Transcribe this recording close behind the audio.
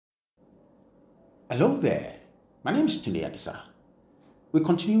Hello there. My name is Tunde Adisa. We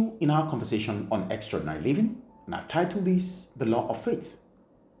continue in our conversation on extraordinary living, and I've titled this The Law of Faith.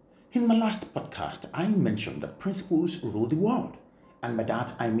 In my last podcast, I mentioned that principles rule the world, and by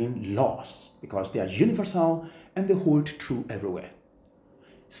that I mean laws, because they are universal and they hold true everywhere.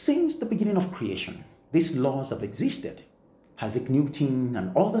 Since the beginning of creation, these laws have existed. Isaac Newton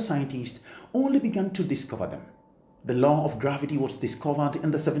and other scientists only began to discover them. The law of gravity was discovered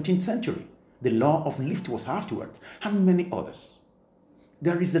in the 17th century. The law of lift was afterwards, and many others.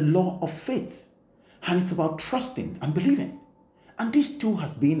 There is the law of faith, and it's about trusting and believing. And this too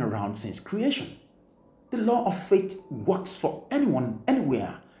has been around since creation. The law of faith works for anyone,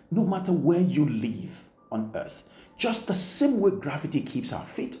 anywhere, no matter where you live on earth, just the same way gravity keeps our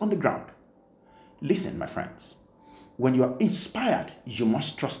feet on the ground. Listen, my friends, when you are inspired, you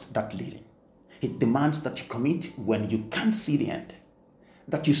must trust that leading. It demands that you commit when you can't see the end,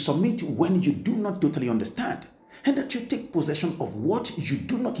 that you submit when you do not totally understand, and that you take possession of what you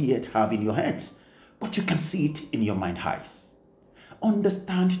do not yet have in your hands, but you can see it in your mind's eyes.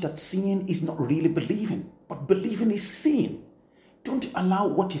 Understand that seeing is not really believing, but believing is seeing. Don't allow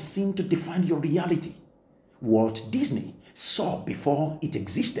what is seen to define your reality. Walt Disney saw before it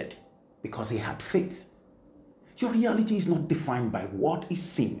existed because he had faith. Your reality is not defined by what is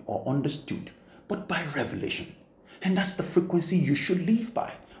seen or understood, but by revelation. And that's the frequency you should live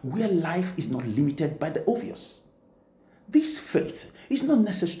by, where life is not limited by the obvious. This faith is not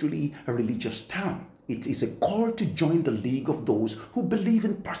necessarily a religious term. It is a call to join the league of those who believe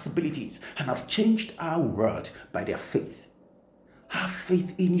in possibilities and have changed our world by their faith. Have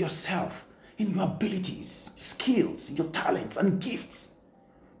faith in yourself, in your abilities, skills, your talents and gifts.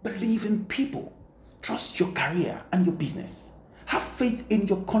 Believe in people. Trust your career and your business. Have faith in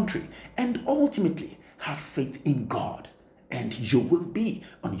your country, and ultimately have faith in God, and you will be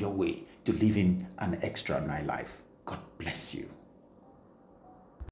on your way to living an extraordinary life. God bless you.